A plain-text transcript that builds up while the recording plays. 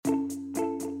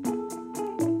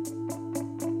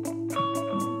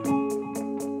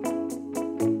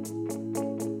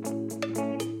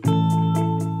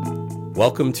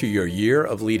Welcome to your year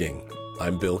of leading.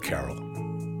 I'm Bill Carroll.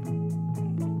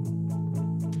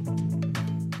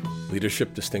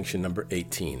 Leadership distinction number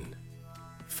 18,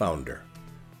 founder.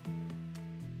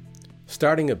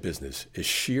 Starting a business is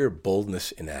sheer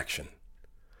boldness in action.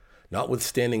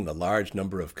 Notwithstanding the large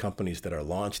number of companies that are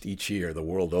launched each year the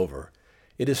world over,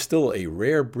 it is still a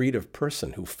rare breed of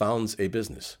person who founds a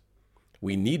business.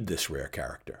 We need this rare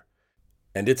character.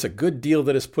 And it's a good deal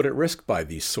that is put at risk by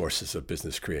these sources of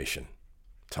business creation.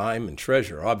 Time and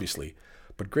treasure, obviously,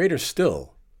 but greater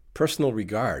still, personal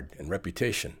regard and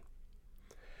reputation.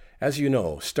 As you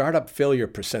know, startup failure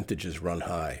percentages run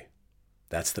high.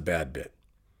 That's the bad bit.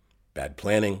 Bad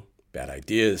planning, bad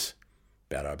ideas,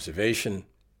 bad observation,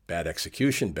 bad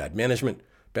execution, bad management,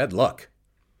 bad luck.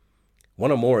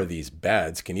 One or more of these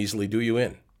bads can easily do you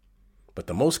in. But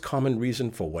the most common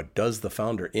reason for what does the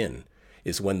founder in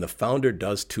is when the founder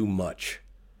does too much.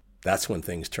 That's when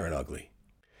things turn ugly.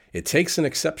 It takes an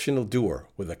exceptional doer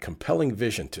with a compelling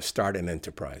vision to start an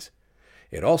enterprise.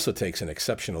 It also takes an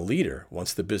exceptional leader,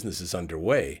 once the business is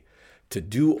underway, to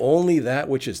do only that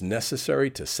which is necessary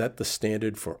to set the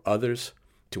standard for others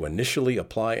to initially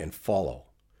apply and follow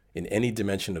in any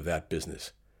dimension of that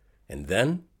business, and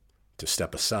then to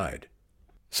step aside.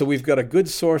 So we've got a good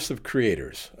source of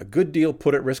creators, a good deal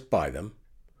put at risk by them,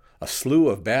 a slew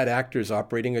of bad actors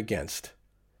operating against,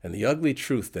 and the ugly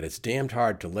truth that it's damned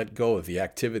hard to let go of the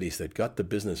activities that got the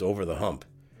business over the hump,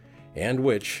 and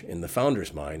which, in the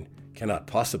founder's mind, cannot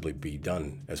possibly be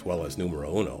done as well as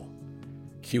numero uno.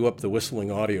 Cue up the whistling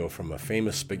audio from a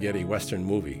famous spaghetti western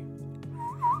movie.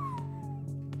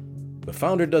 The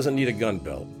founder doesn't need a gun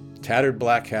belt, tattered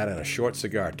black hat, and a short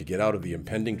cigar to get out of the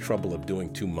impending trouble of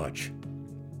doing too much.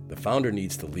 The founder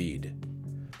needs to lead.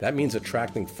 That means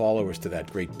attracting followers to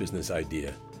that great business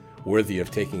idea, worthy of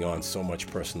taking on so much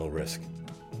personal risk.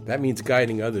 That means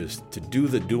guiding others to do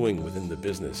the doing within the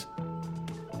business.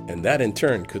 And that in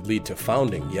turn could lead to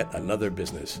founding yet another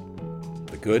business.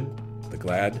 The good, the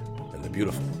glad, and the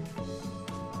beautiful.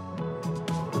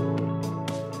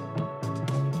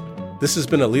 This has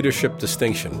been a leadership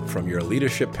distinction from your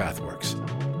Leadership Pathworks.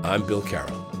 I'm Bill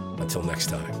Carroll. Until next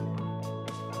time.